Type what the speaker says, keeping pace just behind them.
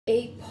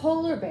A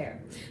polar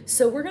bear.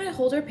 So we're going to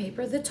hold our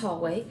paper the tall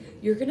way.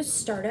 You're going to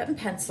start out in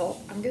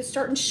pencil. I'm going to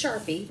start in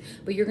Sharpie,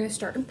 but you're going to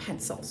start in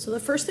pencil. So the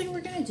first thing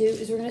we're going to do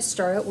is we're going to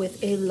start out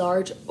with a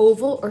large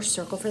oval or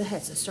circle for the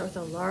head. So start with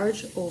a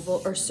large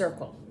oval or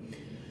circle.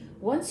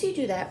 Once you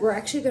do that, we're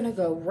actually going to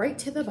go right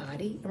to the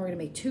body and we're going to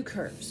make two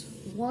curves.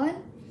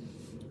 1,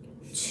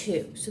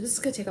 2. So this is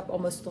going to take up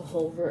almost the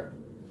whole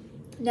room.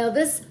 Now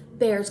this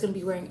bear is going to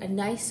be wearing a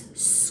nice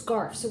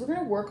scarf. So we're going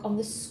to work on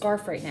the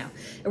scarf right now.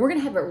 And we're going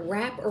to have it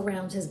wrap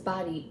around his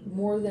body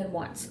more than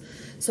once.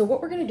 So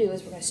what we're going to do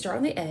is we're going to start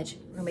on the edge.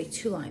 We're going to make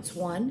 2 lines.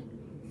 1,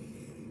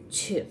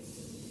 2.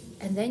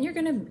 And then you're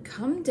going to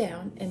come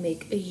down and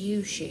make a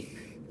U shape.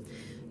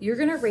 You're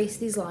going to erase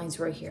these lines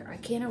right here. I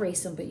can't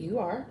erase them, but you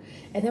are.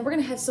 And then we're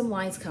going to have some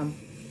lines come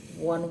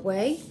one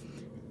way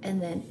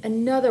and then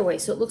another way.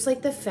 So it looks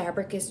like the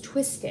fabric is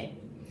twisting.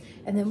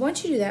 And then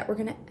once you do that, we're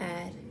going to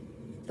add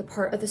the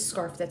part of the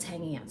scarf that's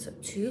hanging out. So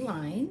 2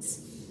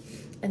 lines,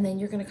 and then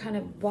you're going to kind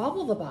of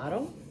wobble the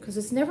bottom because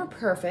it's never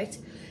perfect.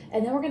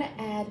 And then we're going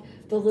to add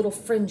the little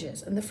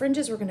fringes, and the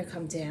fringes we're going to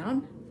come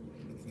down,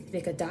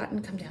 make a dot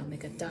and come down,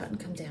 make a dot and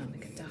come down,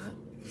 make a dot,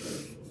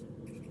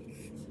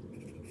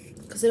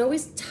 because it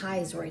always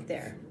ties right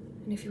there.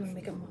 And if you want to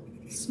make them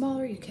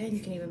smaller, you can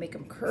even make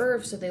them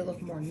curved so they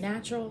look more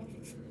natural.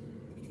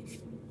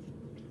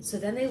 So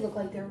then they look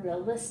like they're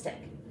realistic.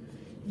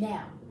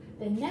 Now,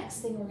 the next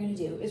thing we're going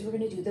to do is we're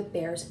going to do the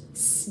bear's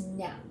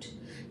snout.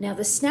 Now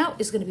the snout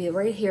is going to be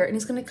right here and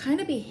it's going to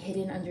kind of be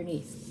hidden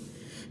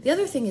underneath. The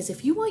other thing is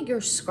if you want your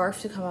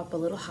scarf to come up a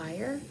little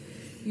higher,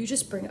 you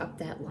just bring up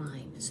that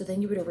line. So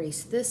then you would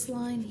erase this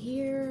line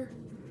here,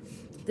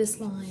 this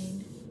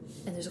line,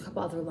 and there's a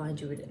couple other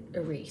lines you would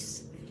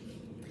erase.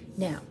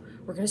 Now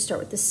we're going to start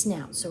with the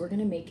snout. So we're going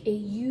to make a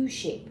U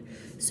shape.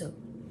 So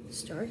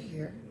start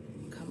here,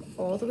 come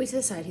all the way to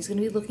the side. He's going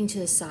to be looking to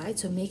the side,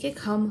 so make it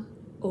come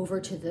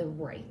over to the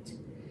right.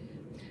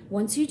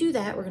 Once you do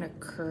that, we're going to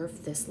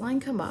curve this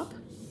line, come up,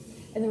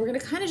 and then we're going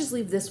to kind of just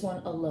leave this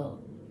one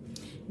alone.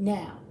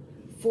 Now,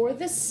 for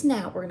the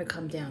snout, we're going to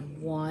come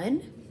down 1,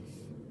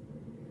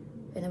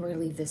 and then we're going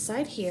to leave this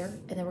side here,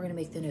 and then we're going to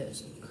make the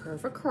nose.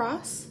 Curve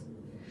across,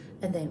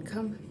 and then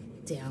come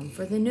down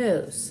for the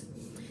nose.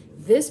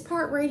 This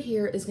part right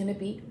here is going to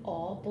be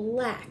all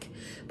black,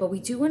 but we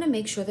do want to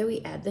make sure that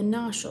we add the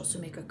nostril. So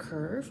make a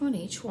curve on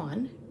each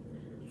one,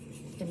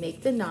 and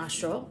make the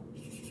nostril.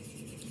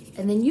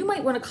 And then you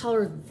might want to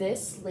color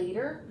this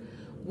later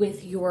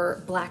with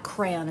your black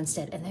crayon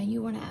instead. And then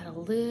you want to add a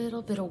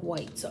little bit of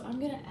white. So I'm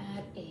going to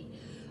add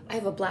I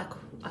have a black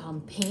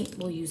paint.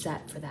 We'll use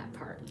that for that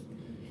part.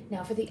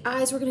 Now for the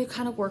eyes, we're going to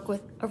kind of work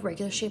with a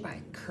regular shape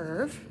eye.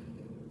 Curve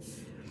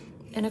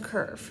and a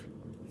curve.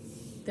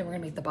 Then we're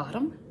going to make the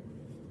bottom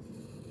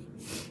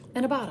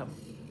and a bottom.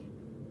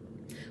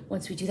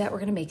 Once we do that, we're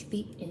going to make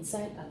the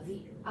inside of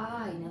the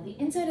eye. Now the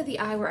inside of the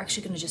eye, we're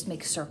actually going to just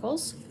make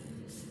circles.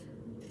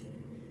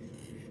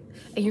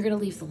 And you're going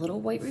to leave the little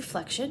white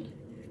reflection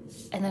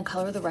and then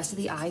color the rest of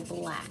the eye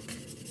black.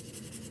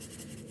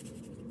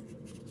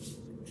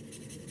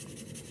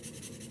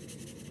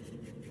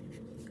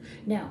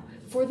 Now,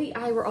 for the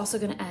eye, we're also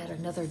going to add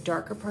another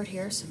darker part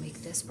here. So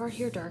make this part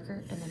here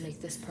darker and then make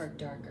this part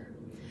darker.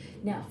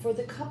 Now, for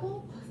the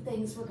couple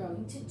things we're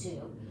going to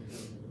do,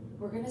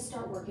 we're going to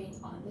start working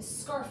on the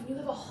scarf. And you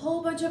have a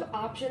whole bunch of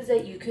options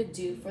that you could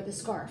do for the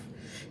scarf.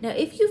 Now,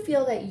 if you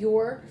feel that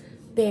your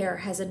bear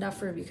has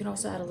enough room, you can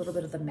also add a little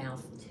bit of the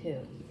mouth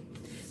too.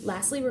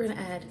 Lastly, we're going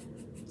to add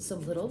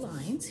some little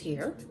lines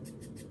here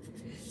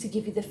to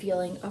give you the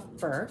feeling of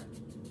fur.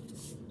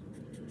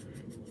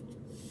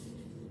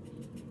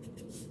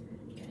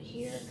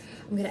 Here,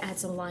 I'm going to add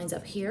some lines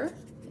up here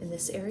in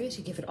this area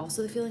to give it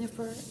also the feeling of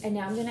fur. And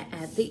now I'm going to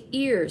add the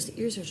ears. The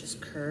ears are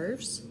just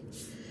curves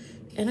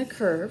and a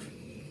curve,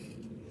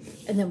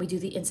 and then we do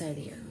the inside of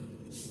the ear.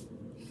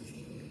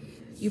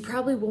 You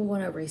probably will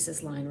want to erase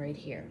this line right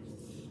here.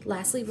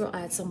 Lastly, we'll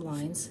add some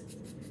lines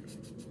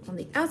on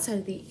the outside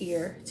of the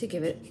ear to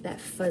give it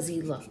that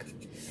fuzzy look.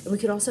 And we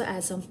could also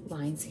add some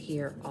lines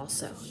here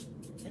also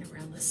and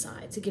around the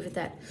side to give it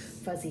that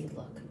fuzzy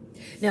look.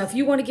 Now, if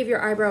you want to give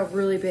your eyebrow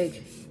really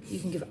big, you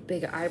can give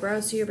big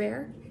eyebrows to your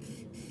bear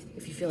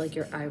if you feel like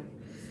your eye.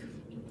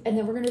 And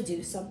then we're going to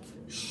do some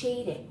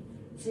shading.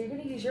 So you're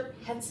going to use your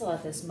pencil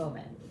at this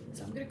moment.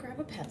 So I'm going to grab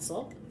a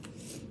pencil.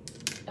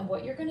 And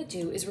what you're going to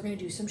do is we're going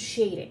to do some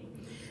shading.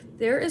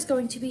 There is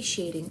going to be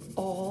shading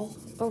all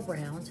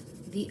around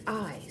the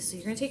eye. So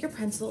you're going to take your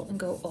pencil and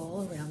go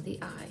all around the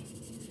eye.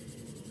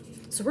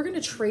 So we're going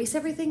to trace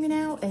everything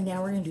now, and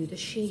now we're going to do the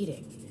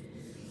shading.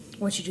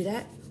 Once you do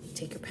that,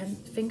 take your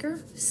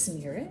finger,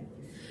 smear it.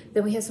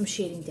 Then we have some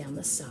shading down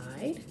the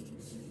side,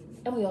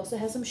 and we also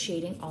have some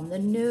shading on the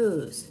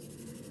nose.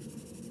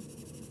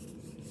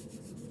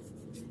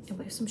 And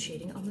we have some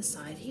shading on the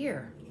side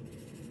here.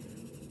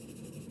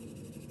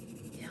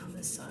 Down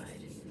the side.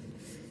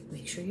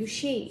 Make sure you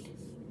shade.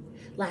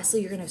 Lastly,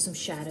 you're going to have some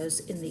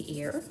shadows in the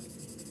ear.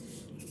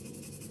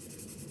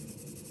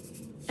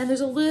 And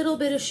there's a little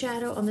bit of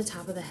shadow on the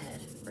top of the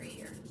head right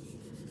here.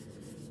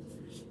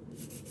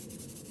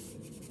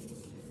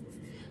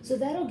 So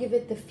that'll give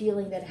it the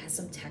feeling that it has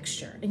some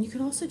texture. And you can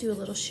also do a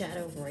little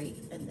shadow right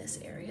in this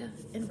area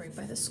and right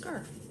by the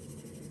scarf.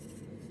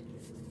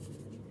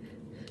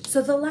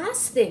 So the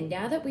last thing,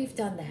 now that we've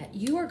done that,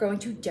 you are going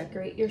to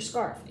decorate your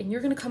scarf, and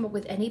you're going to come up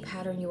with any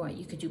pattern you want.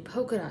 You could do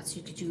polka dots,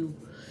 you could do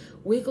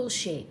wiggle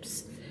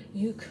shapes,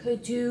 you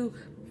could do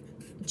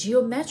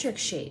geometric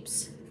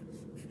shapes,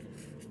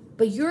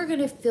 but you're going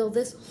to fill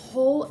this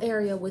whole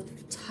area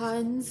with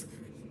tons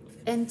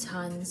and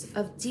tons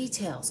of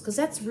details, because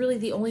that's really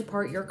the only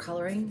part you're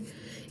coloring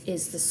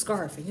is the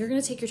scarf. And you're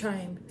going to take your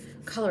time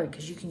coloring,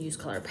 because you can use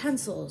colored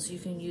pencils, you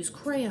can use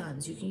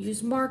crayons, you can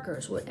use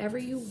markers, whatever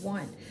you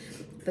want.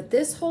 But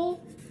this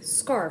whole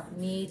scarf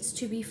needs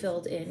to be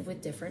filled in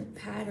with different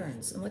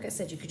patterns. And like I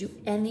said, you could do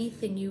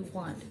anything you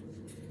want.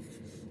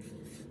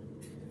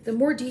 The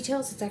more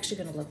details, it's actually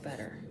going to look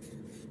better.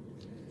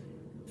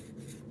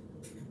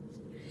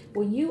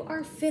 When you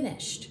are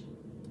finished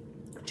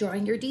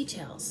drawing your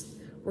details,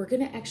 we're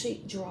going to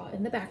actually draw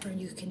in the background.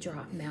 You can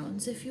draw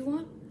mountains if you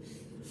want.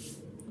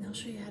 And I'll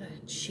show you how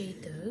to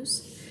shade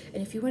those.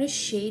 And if you want to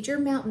shade your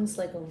mountains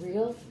like a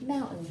real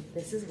mountain,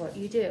 this is what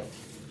you do.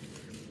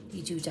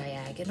 You do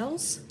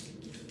diagonals,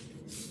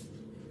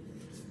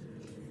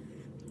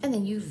 and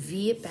then you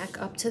V it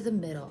back up to the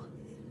middle.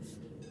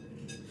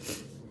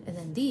 And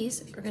then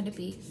these are going to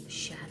be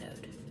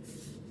shadowed.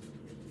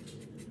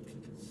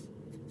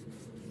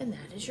 And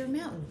that is your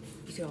mountain.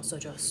 You can also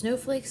draw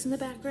snowflakes in the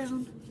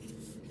background.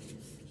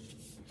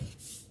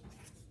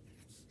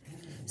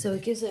 So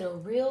it gives it a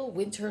real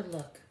winter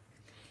look.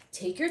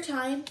 Take your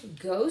time,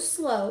 go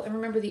slow, and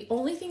remember the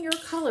only thing you're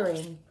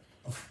coloring,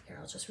 here,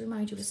 I'll just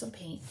remind you with some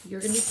paint.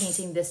 You're going to be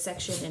painting this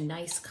section in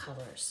nice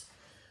colors.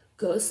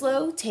 Go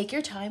slow, take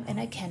your time, and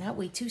I cannot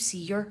wait to see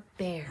your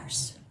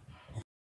bears.